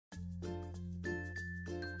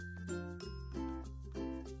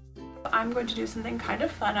I'm going to do something kind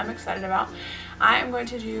of fun I'm excited about. I am going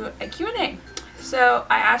to do a Q&A. So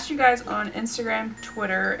I asked you guys on Instagram,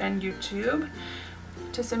 Twitter, and YouTube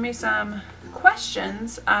to send me some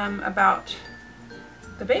questions about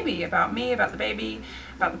the baby, about me, about the baby,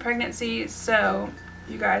 about the pregnancy. So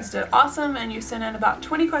you guys did awesome, and you sent in about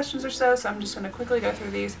 20 questions or so, so I'm just going to quickly go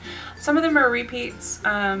through these. Some of them are repeats,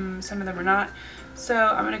 some of them are not. So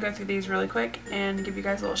I'm going to go through these really quick and give you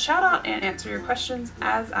guys a little shout out and answer your questions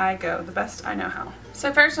as I go, the best I know how.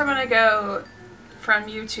 So first I'm going to go from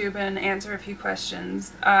YouTube and answer a few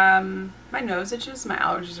questions. My nose itches. My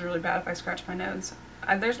allergies are really bad if I scratch my nose.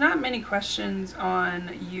 There's not many questions on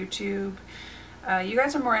YouTube. You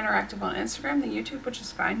guys are more interactive on Instagram than YouTube, which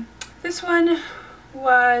is fine. This one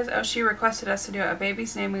was, oh, she requested us to do a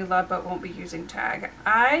baby's name we love but won't be using tag.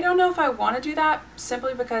 I don't know if I want to do that,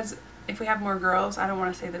 simply because if we have more girls, I don't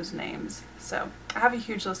want to say those names. So I have a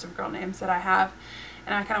huge list of girl names that I have,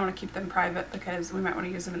 and I kind of want to keep them private because we might want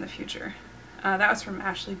to use them in the future. That was from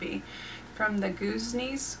Ashley B. From the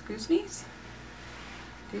Goozney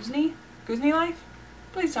Life?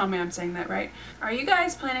 Please tell me I'm saying that right. Are you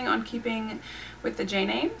guys planning on keeping with the J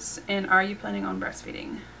names, and are you planning on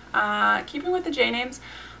breastfeeding? Keeping with the J names,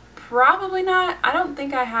 probably not. I don't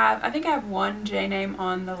think I have. I think I have one J name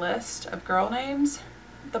on the list of girl names.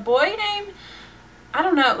 The boy name, I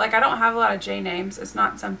don't know. Like, I don't have a lot of J names. It's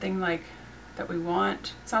not something like that we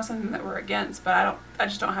want. It's not something that we're against, but I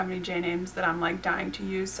just don't have any J names that I'm like dying to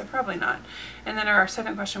use, so probably not. And then our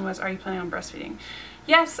second question was, are you planning on breastfeeding?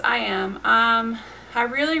 Yes, I am. I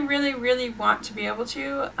really want to be able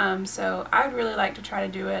to, so I'd really like to try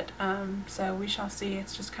to do it, so we shall see.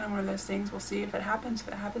 It's just kind of one of those things. We'll see if it happens. If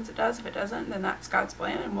it happens, it does. If it doesn't, then that's God's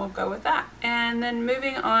plan, and we'll go with that. And then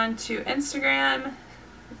moving on to Instagram,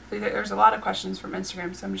 there's a lot of questions from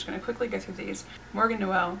Instagram, so I'm just going to quickly go through these. Morgan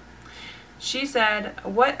Noel, she said,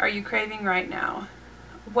 what are you craving right now?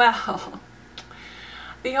 Well,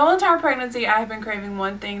 the whole entire pregnancy I have been craving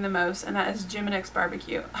one thing the most, and that is Jim and X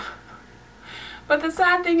barbecue. But the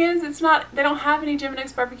sad thing is, they don't have any Jim and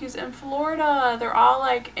X barbecues in Florida. They're all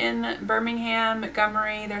like in Birmingham,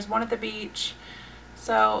 Montgomery. There's one at the beach.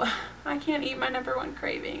 So I can't eat my number one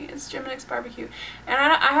craving. It's Jim and X barbecue. And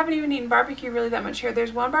I haven't even eaten barbecue really that much here.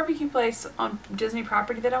 There's one barbecue place on Disney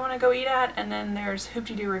property that I want to go eat at, and then there's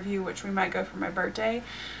Hoop-Dee-Doo Review, which we might go for my birthday.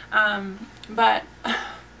 But I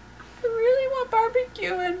really want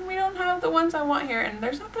barbecue, and we don't have the ones I want here, and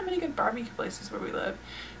there's not that many good barbecue places where we live.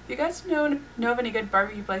 If you guys know of any good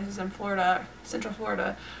barbecue places in Florida, Central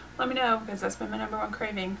Florida, let me know, because that's been my number one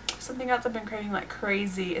craving. Something else I've been craving like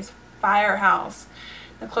crazy is Firehouse.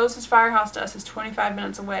 The closest Firehouse to us is 25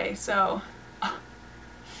 minutes away, so I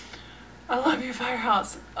love you,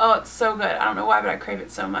 Firehouse. Oh, it's so good. I don't know why, but I crave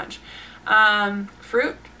it so much.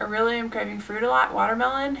 Fruit, I really am craving fruit a lot.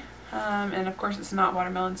 Watermelon, and of course it's not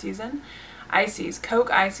watermelon season. Ices,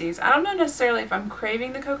 Coke Ices. I don't know necessarily if I'm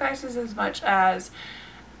craving the Coke Ices as much as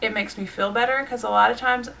it makes me feel better, because a lot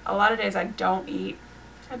of days I don't eat.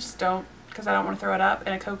 I just don't, because I don't want to throw it up,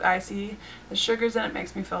 and a Coke Icy, the sugars in it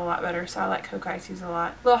makes me feel a lot better, so I like Coke Ices a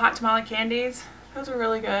lot. Little hot tamale candies, those are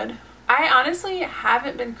really good. I honestly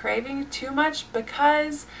haven't been craving too much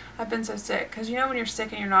because I've been so sick, because you know when you're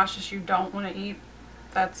sick and you're nauseous, you don't want to eat.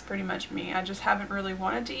 That's pretty much me. I just haven't really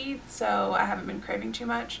wanted to eat, so I haven't been craving too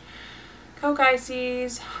much. Coke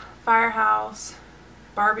Ices, Firehouse,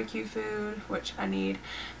 barbecue food, which I need,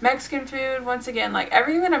 Mexican food. Once again, like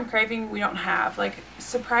everything that I'm craving we don't have. Like,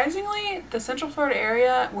 surprisingly, the Central Florida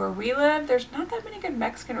area where we live, there's not that many good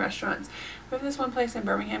Mexican restaurants. We have this one place in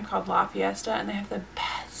Birmingham called La Fiesta, and they have the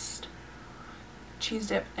best cheese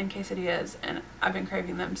dip and quesadillas, and I've been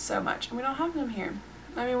craving them so much, and we don't have them here.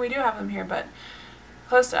 I mean, we do have them here, but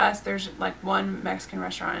close to us there's like one Mexican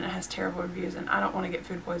restaurant, and it has terrible reviews, and I don't want to get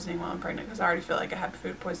food poisoning while I'm pregnant, because I already feel like I have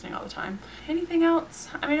food poisoning all the time. Anything else?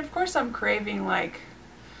 I mean, of course I'm craving like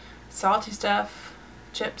salty stuff,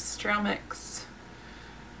 chips, trail mix,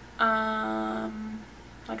 like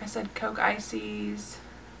I said, Coke Ices,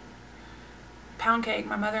 pound cake.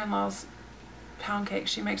 My mother-in-law's pound cake,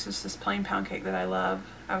 she makes us this plain pound cake that I love.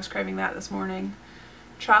 I was craving that this morning.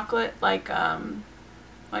 Chocolate, like the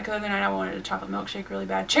other night I wanted a chocolate milkshake really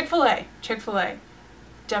bad. Chick-fil-A.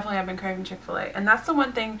 Definitely I've been craving Chick-fil-A. And that's the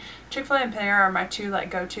one thing, Chick-fil-A and Panera are my two like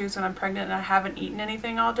go-tos when I'm pregnant and I haven't eaten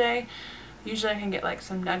anything all day. Usually I can get like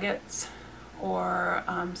some nuggets or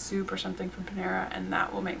soup or something from Panera, and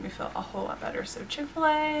that will make me feel a whole lot better. So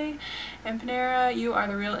Chick-fil-A and Panera, you are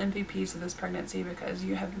the real MVPs of this pregnancy, because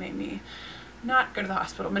you have made me not go to the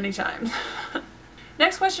hospital many times.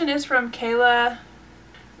 Next question is from Kayla.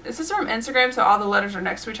 This is from Instagram, so all the letters are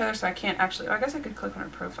next to each other, so I can't actually, I guess I could click on her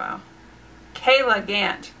profile. Kayla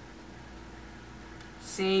Gant.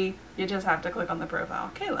 See, you just have to click on the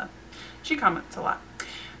profile. Kayla. She comments a lot.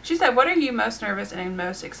 She said, what are you most nervous and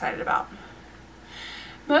most excited about?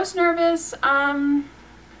 Most nervous,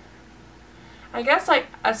 I guess like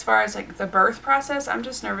as far as like the birth process, I'm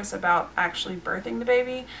just nervous about actually birthing the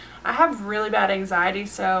baby. I have really bad anxiety,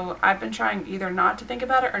 so I've been trying either not to think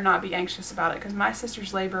about it or not be anxious about it, because my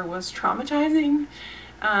sister's labor was traumatizing.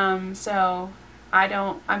 So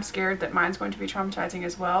I'm scared that mine's going to be traumatizing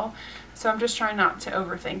as well. So I'm just trying not to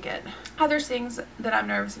overthink it. Other things that I'm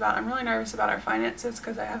nervous about, I'm really nervous about our finances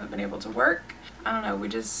because I haven't been able to work. I don't know, we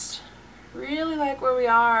just really like where we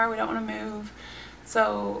are. We don't want to move.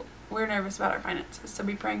 So we're nervous about our finances. So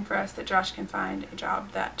be praying for us that Josh can find a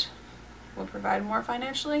job that will provide more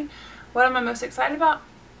financially. What am I most excited about?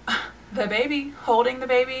 The baby, holding the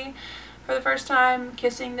baby for the first time,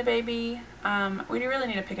 kissing the baby. We really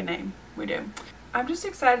need to pick a name. We do. I'm just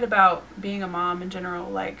excited about being a mom in general.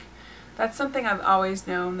 Like, that's something I've always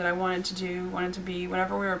known that I wanted to do, wanted to be.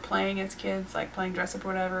 Whenever we were playing as kids, like playing dress up or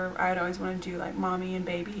whatever, I'd always want to do like mommy and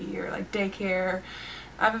baby or like daycare.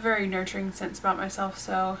 I have a very nurturing sense about myself,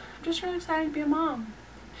 so I'm just really excited to be a mom.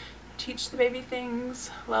 Teach the baby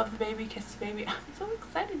things, love the baby, kiss the baby. I'm so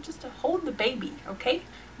excited just to hold the baby, okay?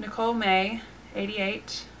 Nicole May,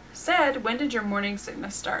 88, said, when did your morning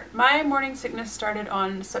sickness start? My morning sickness started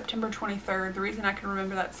on September 23rd. The reason I can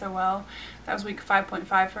remember that so well, that was week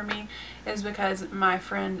 5.5 for me, is because my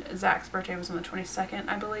friend Zach's birthday was on the 22nd,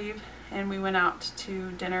 I believe, and we went out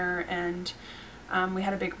to dinner, and we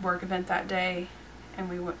had a big work event that day,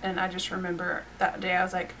 and I just remember that day I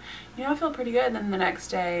was like, you know, I feel pretty good, and then the next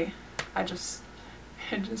day it just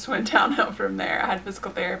went downhill from there. I had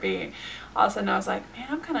physical therapy. All of a sudden I was like, man,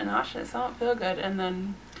 I'm kind of nauseous, I don't feel good, and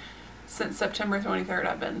then since September 23rd,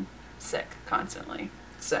 I've been sick constantly.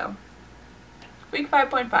 So, week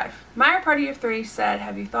 5.5. Meyer Party of 3 said,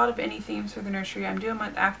 have you thought of any themes for the nursery? I'm due a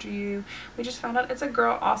month after you. We just found out it's a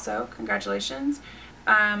girl also. Congratulations.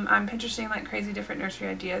 I'm Pinteresting like crazy different nursery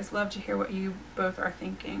ideas. Love to hear what you both are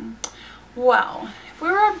thinking. Well, if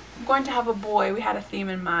we were going to have a boy, we had a theme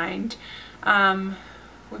in mind. I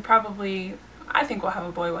think we'll have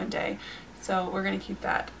a boy one day. So we're going to keep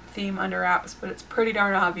that theme under wraps, but it's pretty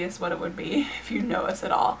darn obvious what it would be if you know us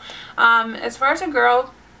at all. As far as a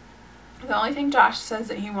girl, the only thing Josh says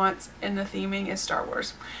that he wants in the theming is Star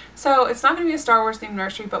Wars. So it's not going to be a Star Wars themed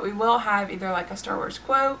nursery, but we will have either like a Star Wars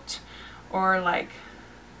quote or like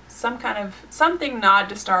something nod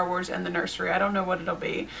to Star Wars in the nursery. I don't know what it'll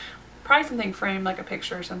be. Probably something framed, like a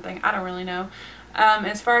picture or something. I don't really know.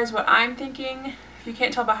 As far as what I'm thinking, if you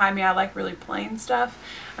can't tell behind me, I like really plain stuff.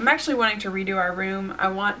 I'm actually wanting to redo our room. I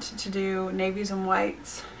want to do navies and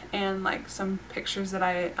whites and like some pictures that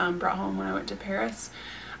I brought home when I went to Paris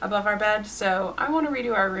above our bed. So I want to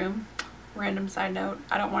redo our room. Random side note,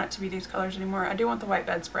 I don't want it to be these colors anymore. I do want the white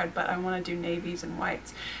bedspread, but I want to do navies and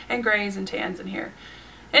whites and grays and tans in here.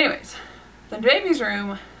 Anyways, the baby's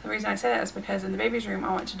room, the reason I say that is because in the baby's room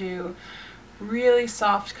I want to do really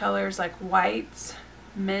soft colors like whites,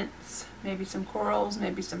 mints, maybe some corals,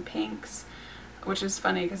 maybe some pinks, which is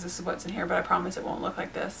funny because this is what's in here, but I promise it won't look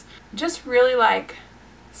like this. Just really like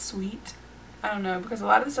sweet. I don't know, because a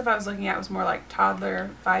lot of the stuff I was looking at was more like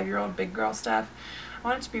toddler, 5-year-old, big girl stuff. I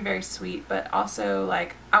want it to be very sweet, but also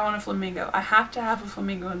like I want a flamingo. I have to have a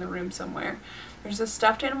flamingo in the room somewhere. There's a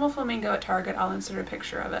stuffed animal flamingo at Target. I'll insert a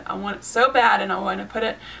picture of it. I want it so bad, and I want to put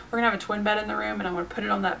it, we're going to have a twin bed in the room, and I want to put it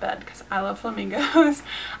on that bed because I love flamingos.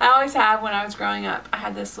 I always have. When I was growing up, I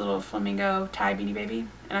had this little flamingo Thai Beanie Baby,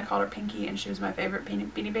 and I called her Pinky, and she was my favorite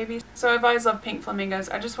Beanie Baby. So I've always loved pink flamingos.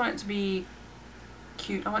 I just want it to be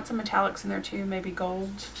cute. I want some metallics in there too, maybe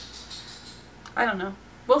gold. I don't know.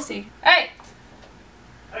 We'll see. Hey!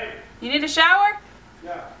 Hey! You need a shower?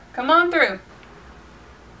 Yeah. Come on through.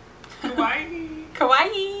 Kawaii!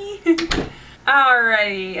 Kawaii!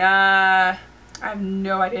 Alrighty, I have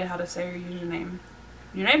no idea how to say your username.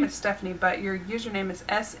 Your name is Stephanie, but your username is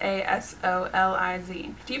SASOLIZ.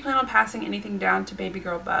 Do you plan on passing anything down to baby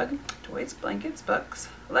girl Bug? Toys, blankets, books.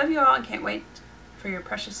 Love you all and can't wait for your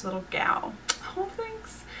precious little gal. Oh,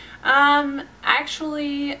 thanks.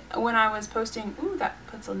 Actually, when I was posting, ooh, that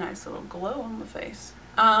puts a nice little glow on the face.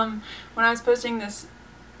 When I was posting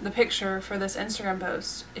the picture for this Instagram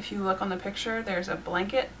post, if you look on the picture, there's a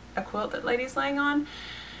blanket, a quilt that lady's laying on.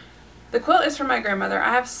 The quilt is from my grandmother.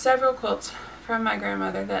 I have several quilts from my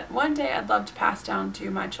grandmother that one day I'd love to pass down to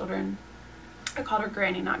my children. I called her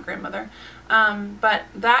Granny, not grandmother. But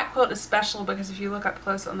that quilt is special because if you look up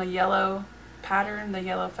close on the yellow pattern, the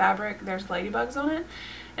yellow fabric, there's ladybugs on it.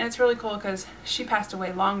 And it's really cool because she passed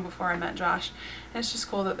away long before I met Josh. And it's just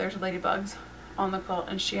cool that there's ladybugs on the quilt,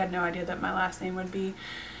 and she had no idea that my last name would be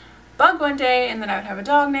bug one day, and then I would have a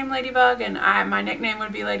dog named Ladybug, and my nickname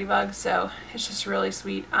would be Ladybug, so it's just really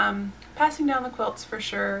sweet. Passing down the quilts for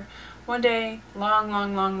sure. One day,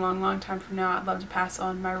 long time from now, I'd love to pass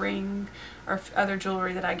on my ring or other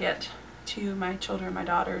jewelry that I get to my children, my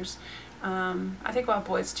daughters. I think we'll have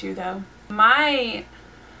boys too, though. My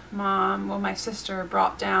mom, well, my sister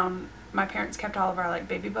brought down, my parents kept all of our like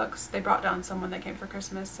baby books. They brought down some when they came for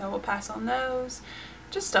Christmas, so we'll pass on those.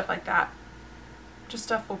 Just stuff like that. Just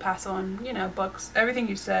stuff we'll pass on, you know, books, everything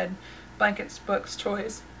you said, blankets, books,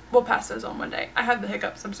 toys. We'll pass those on one day. I have the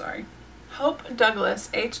hiccups, I'm sorry. Hope Douglas,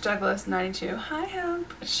 H. Douglas 92. Hi,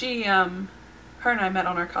 Hope. She, her and I met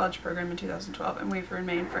on our college program in 2012, and we've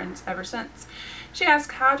remained friends ever since. She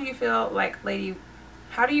asked, how do you feel like Lady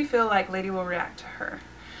will react to her?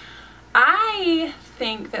 I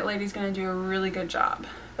think that Lady's gonna do a really good job,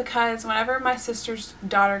 because whenever my sister's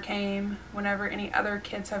daughter came, whenever any other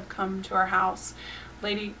kids have come to our house,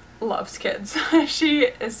 Lady loves kids.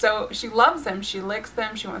 She loves them. She licks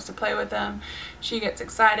them. She wants to play with them. She gets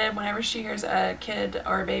excited whenever she hears a kid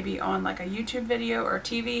or a baby on like a YouTube video or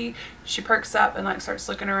TV. She perks up and like starts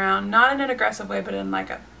looking around, not in an aggressive way, but in like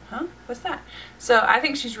a, huh, what's that? So I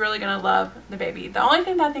think she's really gonna love the baby. The only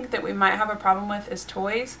thing that I think that we might have a problem with is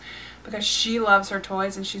toys, because she loves her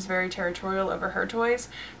toys and she's very territorial over her toys.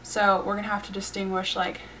 So we're gonna have to distinguish,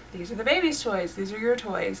 like, these are the baby's toys, these are your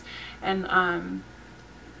toys, and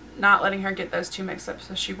not letting her get those two mixed up,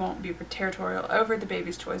 so she won't be territorial over the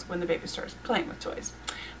baby's toys when the baby starts playing with toys.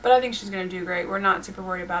 But I think she's going to do great. We're not super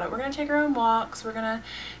worried about it. We're going to take her on walks. We're going to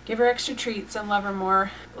give her extra treats and love her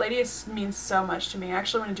more. Lady means so much to me. I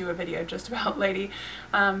actually want to do a video just about Lady.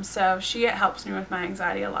 So she helps me with my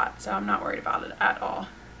anxiety a lot, so I'm not worried about it at all.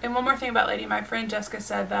 And one more thing about Lady, my friend Jessica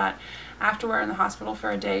said that after we're in the hospital for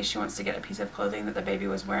a day, she wants to get a piece of clothing that the baby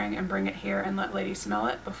was wearing and bring it here and let Lady smell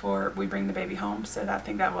it before we bring the baby home. So I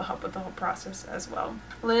think that will help with the whole process as well.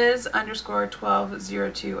 Liz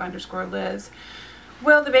 _1202 Liz.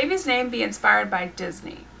 Will the baby's name be inspired by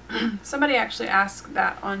Disney? Somebody actually asked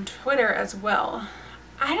that on Twitter as well.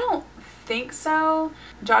 I don't think so.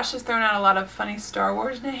 Josh has thrown out a lot of funny Star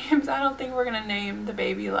Wars names. I don't think we're going to name the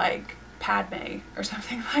baby like Padme or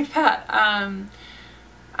something like that.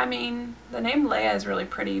 I mean, the name Leia is really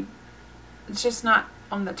pretty. It's just not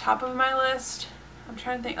on the top of my list. I'm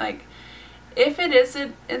trying to think, like, if it is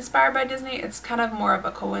inspired by Disney, it's kind of more of a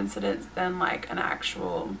coincidence than like an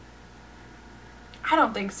actual... I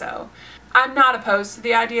don't think so. I'm not opposed to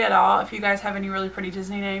the idea at all. If you guys have any really pretty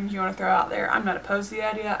Disney names you want to throw out there, I'm not opposed to the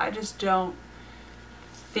idea. I just don't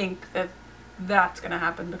think that that's going to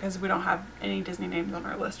happen, because we don't have any Disney names on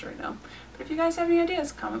our list right now. But if you guys have any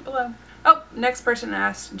ideas, comment below. Oh, next person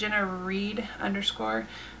asked, Jenna Reed _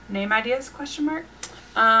 name ideas question mark.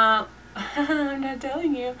 I'm not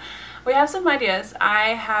telling you. We have some ideas. I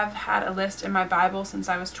have had a list in my Bible since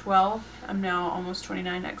I was 12. I'm now almost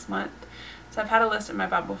 29 next month. So I've had a list in my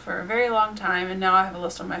Bible for a very long time, and now I have a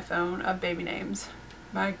list on my phone of baby names.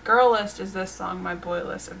 My girl list is this song, my boy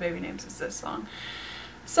list of baby names is this song.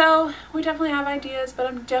 So we definitely have ideas, but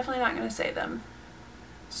I'm definitely not going to say them.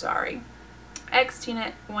 Sorry.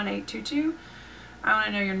 XTNet1822, I want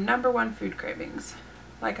to know your #1 food cravings.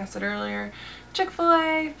 Like I said earlier,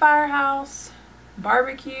 Chick-fil-A, Firehouse,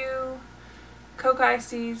 barbecue, Coke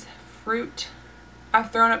Ices, fruit.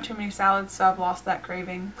 I've thrown up too many salads, so I've lost that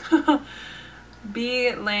craving.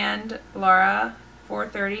 B. Land Laura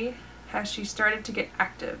 430, has she started to get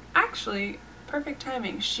active? Actually, perfect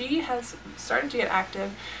timing. She has started to get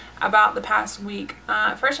active about the past week.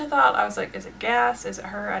 At first I thought, I was like, is it gas? Is it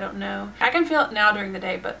her? I don't know. I can feel it now during the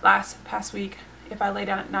day, but past week, if I lay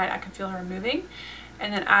down at night, I can feel her moving.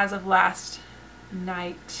 And then as of last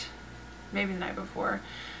night, maybe the night before,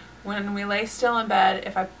 when we lay still in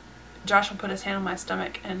bed, Josh will put his hand on my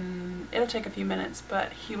stomach, and it'll take a few minutes,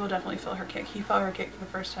 but he will definitely feel her kick. He felt her kick for the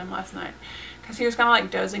first time last night, because he was kind of like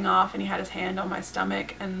dozing off, and he had his hand on my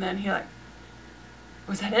stomach, and then he like,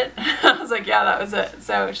 was that it? I was like, yeah, that was it.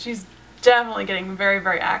 So she's definitely getting very,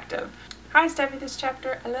 very active. Hi, Steffi, this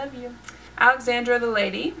chapter, I love you. Alexandra the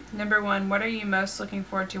Lady, #1, what are you most looking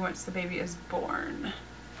forward to once the baby is born?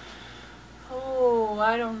 Oh,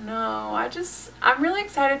 I don't know. I'm really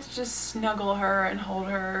excited to just snuggle her and hold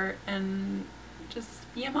her and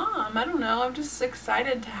just be a mom. I don't know. I'm just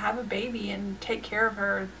excited to have a baby and take care of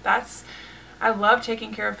her. I love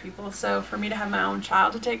taking care of people, so for me to have my own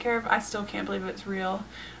child to take care of, I still can't believe it's real.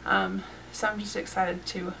 So I'm just excited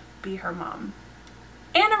to be her mom.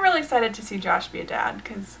 And I'm really excited to see Josh be a dad,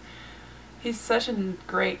 because he's such a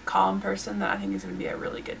great, calm person that I think he's going to be a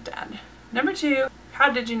really good dad. #2, how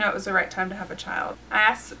did you know it was the right time to have a child? I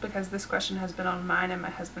asked because this question has been on mine and my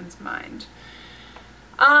husband's mind.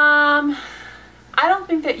 I don't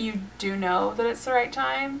think that you do know that it's the right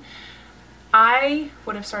time. I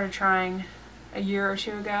would have started trying a year or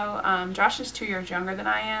two ago. Josh is 2 years younger than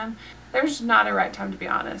I am. There's not a right time, to be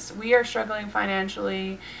honest. We are struggling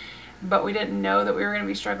financially, but we didn't know that we were going to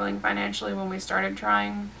be struggling financially when we started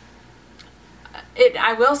trying.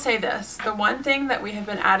 I will say this, the one thing that we have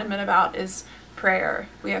been adamant about is prayer.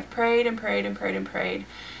 We have prayed and prayed and prayed and prayed.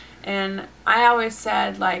 And I always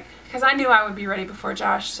said, like, because I knew I would be ready before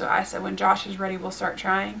Josh, so I said when Josh is ready, we'll start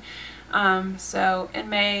trying. So in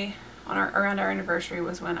May, around our anniversary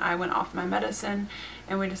was when I went off my medicine,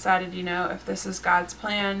 and we decided, you know, if this is God's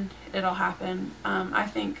plan, it'll happen. I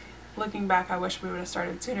think looking back, I wish we would have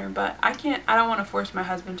started sooner, but I don't want to force my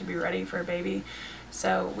husband to be ready for a baby.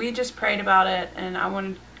 So we just prayed about it, and I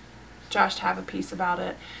wanted Josh to have a peace about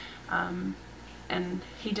it. And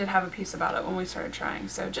he did have a peace about it when we started trying.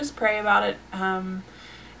 So just pray about it.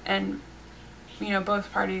 And, you know,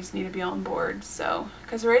 both parties need to be on board. So,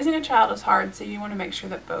 because raising a child is hard, so you want to make sure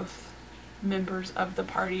that both members of the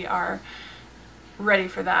party are ready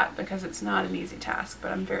for that, because it's not an easy task,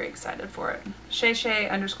 but I'm very excited for it.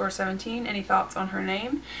 Shay_17, any thoughts on her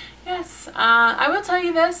name? Yes, I will tell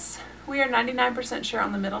you this. We are 99% sure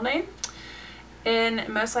on the middle name, and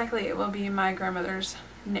most likely it will be my grandmother's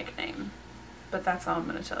nickname. But that's all I'm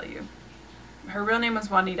going to tell you. Her real name was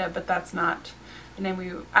Juanita, but that's not the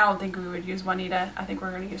name I don't think we would use Juanita. I think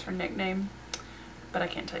we're going to use her nickname, but I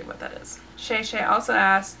can't tell you what that is. Shay also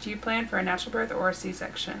asked, do you plan for a natural birth or a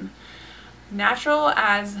C-section? Natural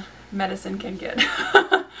as medicine can get.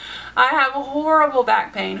 I have horrible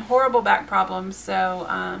back pain, horrible back problems, so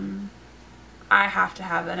I have to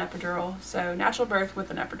have an epidural. So natural birth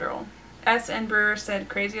with an epidural. S.N. Brewer said,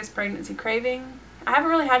 craziest pregnancy craving. I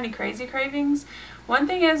haven't really had any crazy cravings. One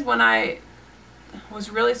thing is, when I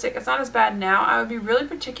was really sick, it's not as bad now, I would be really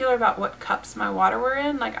particular about what cups my water were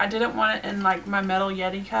in. Like, I didn't want it in like my metal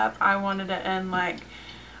Yeti cup. I wanted it in like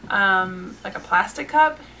a plastic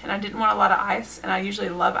cup, and I didn't want a lot of ice, and I usually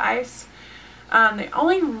love ice. The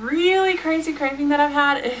only really crazy craving that I've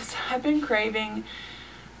had is I've been craving,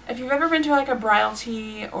 if you've ever been to like a bridal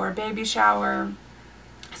tea or a baby shower,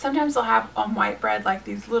 sometimes they'll have on white bread like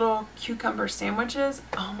these little cucumber sandwiches.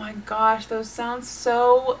 Oh my gosh, those sound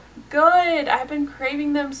so good. I've been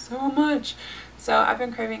craving them so much. So I've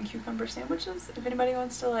been craving cucumber sandwiches. If anybody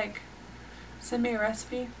wants to like send me a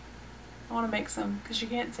recipe, I want to make some, because you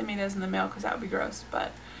can't send me those in the mail because that would be gross,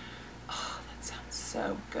 but oh, that sounds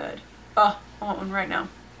so good. Oh, I want one right now.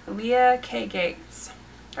 Leah K. Gates.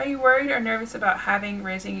 Are you worried or nervous about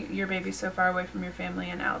raising your baby so far away from your family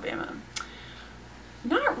in Alabama?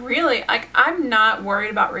 Not really. Like, I'm not worried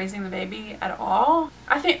about raising the baby at all.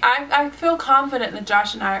 I feel confident that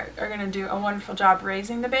Josh and I are going to do a wonderful job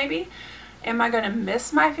raising the baby. Am I going to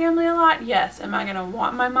miss my family a lot? Yes. Am I going to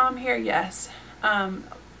want my mom here? Yes.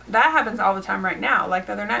 That happens all the time right now. Like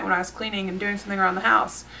the other night when I was cleaning and doing something around the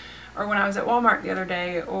house, or when I was at Walmart the other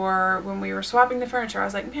day, or when we were swapping the furniture, I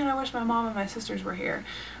was like, man, I wish my mom and my sisters were here.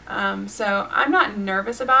 So I'm not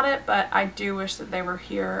nervous about it, but I do wish that they were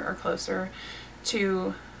here or closer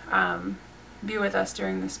to be with us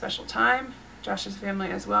during this special time. Josh's family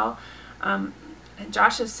as well.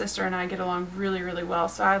 Josh's sister and I get along really, really well,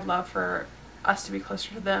 so I'd love for us to be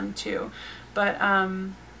closer to them too. But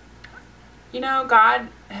you know, God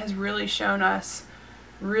has really shown us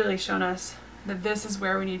that this is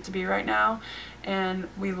where we need to be right now, and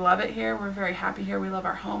we love it here. We're very happy here. We love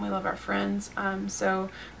our home. We love our friends. So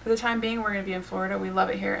for the time being, we're going to be in Florida. We love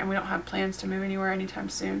it here, and we don't have plans to move anywhere anytime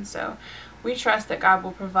soon. So we trust that God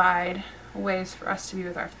will provide ways for us to be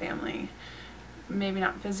with our family. Maybe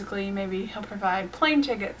not physically. Maybe He'll provide plane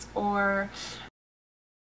tickets, or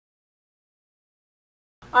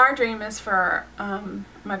our dream is for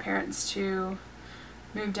my parents to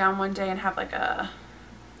move down one day and have like a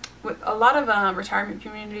lot of retirement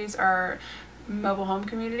communities are mobile home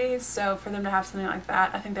communities, so for them to have something like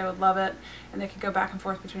that, I think they would love it, and they could go back and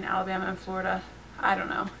forth between Alabama and Florida. I don't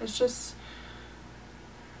know. It's just,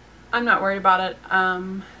 I'm not worried about it.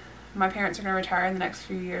 My parents are going to retire in the next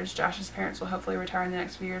few years. Josh's parents will hopefully retire in the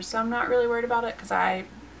next few years, so I'm not really worried about it because I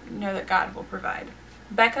know that God will provide.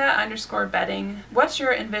 Becca_bedding. What's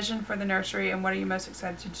your envision for the nursery, and what are you most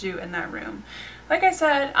excited to do in that room? Like I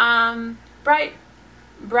said,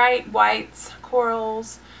 bright whites,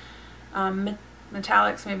 corals,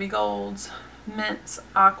 metallics, maybe golds, mints,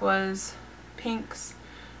 aquas, pinks.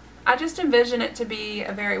 I just envision it to be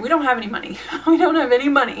we don't have any money. We don't have any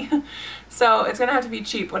money. So it's going to have to be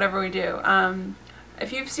cheap, whatever we do.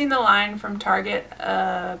 If you've seen the line from Target,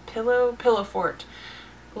 Pillow Fort,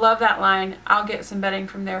 love that line. I'll get some bedding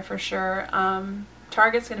from there for sure.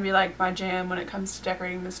 Target's going to be like my jam when it comes to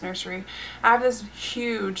decorating this nursery. I have this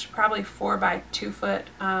huge, probably 4 by 2 foot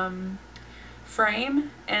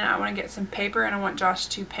frame, and I want to get some paper, and I want Josh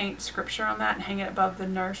to paint scripture on that and hang it above the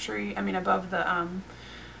nursery, above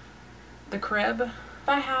the crib. If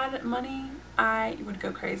I had money, I would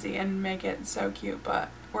go crazy and make it so cute, but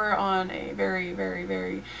we're on a very, very,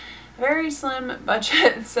 very, very slim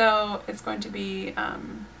budget, so it's going to be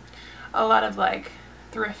a lot of like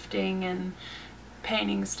thrifting and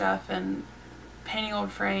painting stuff and painting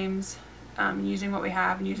old frames, using what we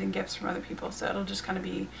have and using gifts from other people. So it'll just kind of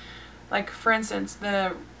be like, for instance,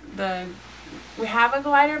 we have a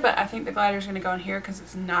glider, but I think the glider is going to go in here because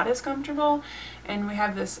it's not as comfortable, and we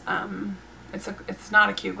have this it's not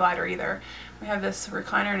a cute glider either. We have this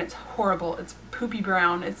recliner and it's horrible. It's poopy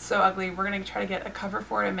brown. It's so ugly. We're going to try to get a cover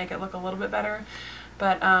for it and make it look a little bit better.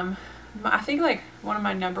 But I think like one of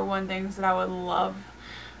my #1 things that I would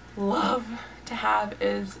love to have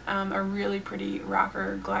is a really pretty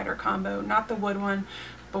rocker glider combo. Not the wood one,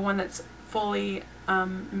 but one that's fully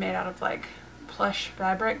made out of like plush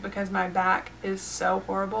fabric, because my back is so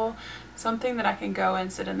horrible. Something that I can go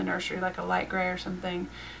and sit in the nursery, like a light gray or something,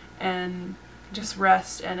 and just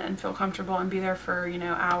rest and feel comfortable and be there for, you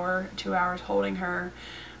know, hour, 2 hours holding her.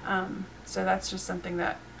 So that's just something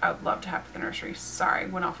that I would love to have for the nursery. Sorry,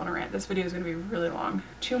 went off on a rant. This video is going to be really long.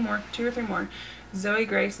 2 or 3 more. Zoe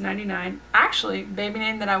Grace 99. Actually, baby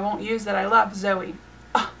name that I won't use that I love, Zoe.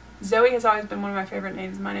 Oh, Zoe has always been one of my favorite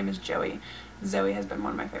names. My name is Joey. Zoe has been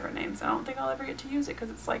one of my favorite names. I don't think I'll ever get to use it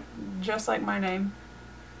because it's like just like my name.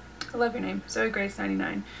 I love your name. Zoe Grace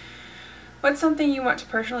 99. What's something you want to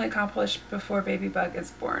personally accomplish before baby Bug is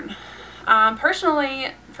born? Personally,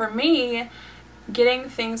 for me, getting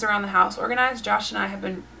things around the house organized. Josh and I have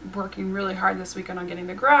been working really hard this weekend on getting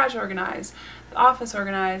the garage organized, the office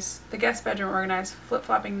organized, the guest bedroom organized,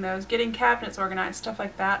 flip-flopping those, getting cabinets organized, stuff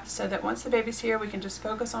like that, so that once the baby's here we can just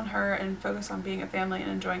focus on her and focus on being a family and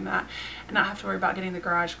enjoying that, and not have to worry about getting the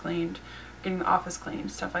garage cleaned, getting the office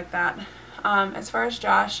cleaned, stuff like that. As far as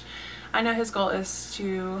Josh, I know his goal is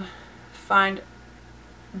to find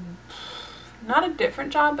not a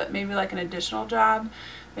different job, but maybe like an additional job,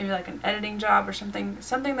 maybe like an editing job or something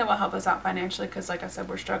that will help us out financially, because like I said,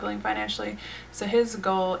 we're struggling financially. So his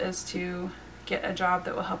goal is to get a job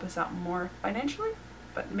that will help us out more financially,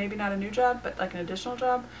 but maybe not a new job, but like an additional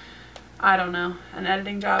job. I don't know, an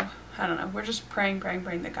editing job. I don't know. We're just praying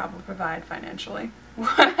that God will provide financially.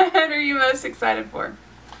 What are you most excited for?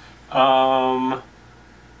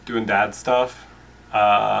 Doing dad stuff.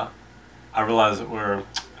 I realized that we're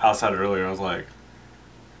outside earlier. I was like,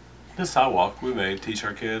 this sidewalk, we may teach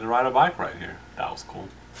our kid to ride a bike right here. That was cool.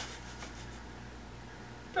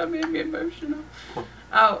 That made me emotional.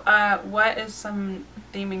 Oh, what is some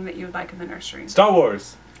theming that you would like in the nursery? Star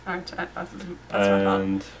Wars. That's what I thought.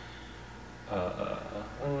 And I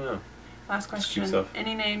don't know. Last question.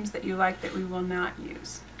 Any names that you like that we will not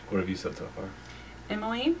use? What have you said so far?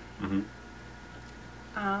 Emily.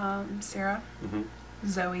 Sarah.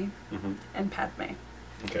 Zoe. And Padme.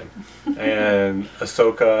 Okay. And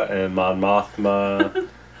Ahsoka and Mon Mothma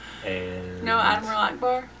and... No, Admiral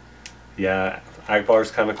Akbar? Yeah,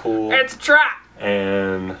 Akbar's kind of cool. It's a trap!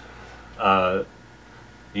 And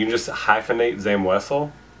you can just hyphenate Zam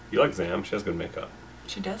Wessel. You like Zam, she has good makeup.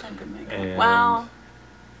 She does have good makeup. And well,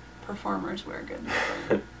 performers wear good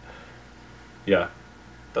makeup. Yeah,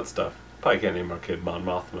 that stuff. Probably can't name our kid Mon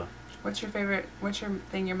Mothma. What's your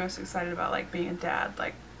thing you're most excited about, like being a dad?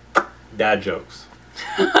 Like dad jokes.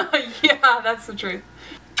 Yeah, that's the truth.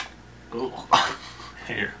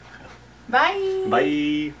 Here. Bye.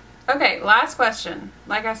 Bye. Okay, last question.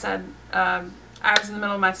 Like I said, I was in the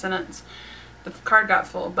middle of my sentence. The card got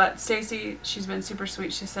full, but Stacy, she's been super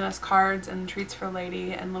sweet. She sent us cards and treats for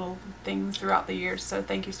Lady and little things throughout the years. So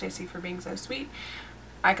thank you, Stacy, for being so sweet.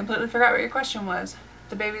 I completely forgot what your question was.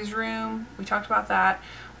 The baby's room, we talked about that.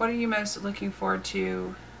 What are you most looking forward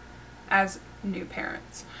to as new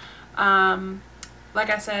parents? Like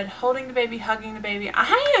I said, holding the baby, hugging the baby.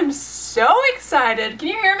 I am so excited. Can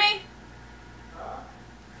you hear me?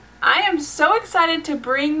 I am so excited to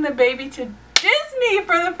bring the baby to Disney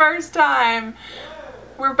for the first time.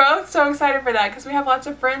 We're both so excited for that because we have lots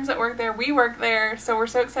of friends that work there. We work there, so we're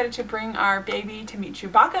so excited to bring our baby to meet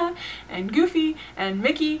Chewbacca and Goofy and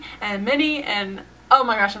Mickey and Minnie, and oh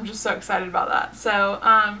my gosh, I'm just so excited about that. So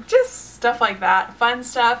just stuff like that, fun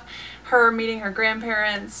stuff. Her meeting her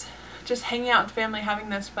grandparents, just hanging out with family, having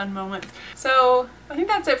those fun moments. So I think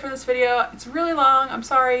that's it for this video. It's really long, I'm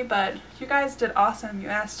sorry, but you guys did awesome. You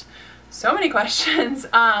asked so many questions,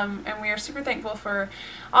 and we are super thankful for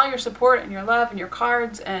all your support and your love and your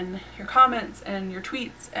cards and your comments and your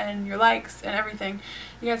tweets and your likes and everything.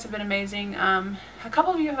 You guys have been amazing. A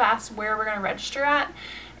couple of you have asked where we're going to register at,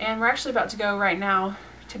 and we're actually about to go right now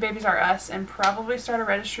to Babies R Us and probably start a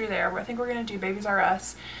registry there. I think we're going to do Babies R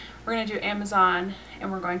Us, we're going to do Amazon,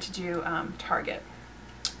 and we're going to do Target.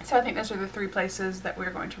 So I think those are the 3 places that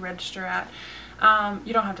we're going to register at.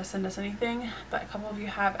 You don't have to send us anything, but a couple of you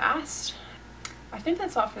have asked. I think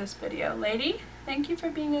that's all for this video. Lady, thank you for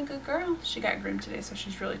being a good girl. She got groomed today, so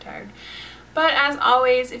she's really tired. But as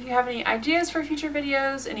always, if you have any ideas for future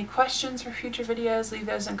videos, any questions for future videos, leave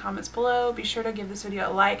those in comments below. Be sure to give this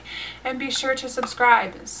video a like, and be sure to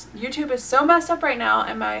subscribe. YouTube is so messed up right now,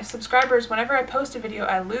 and my subscribers, whenever I post a video,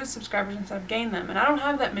 I lose subscribers instead of gain them, and I don't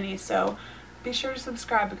have that many, so be sure to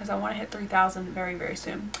subscribe because I want to hit 3,000 very, very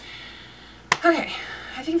soon. Okay,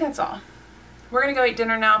 I think that's all. We're going to go eat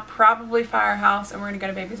dinner now, probably Firehouse, and we're going to go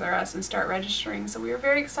to Babies R Us and start registering. So we are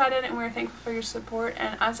very excited, and we're thankful for your support.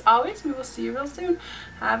 And as always, we will see you real soon.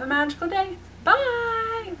 Have a magical day.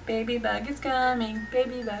 Bye! Baby Bug is coming.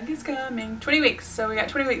 Baby Bug is coming. 20 weeks, so we got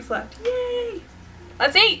 20 weeks left. Yay!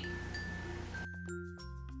 Let's eat!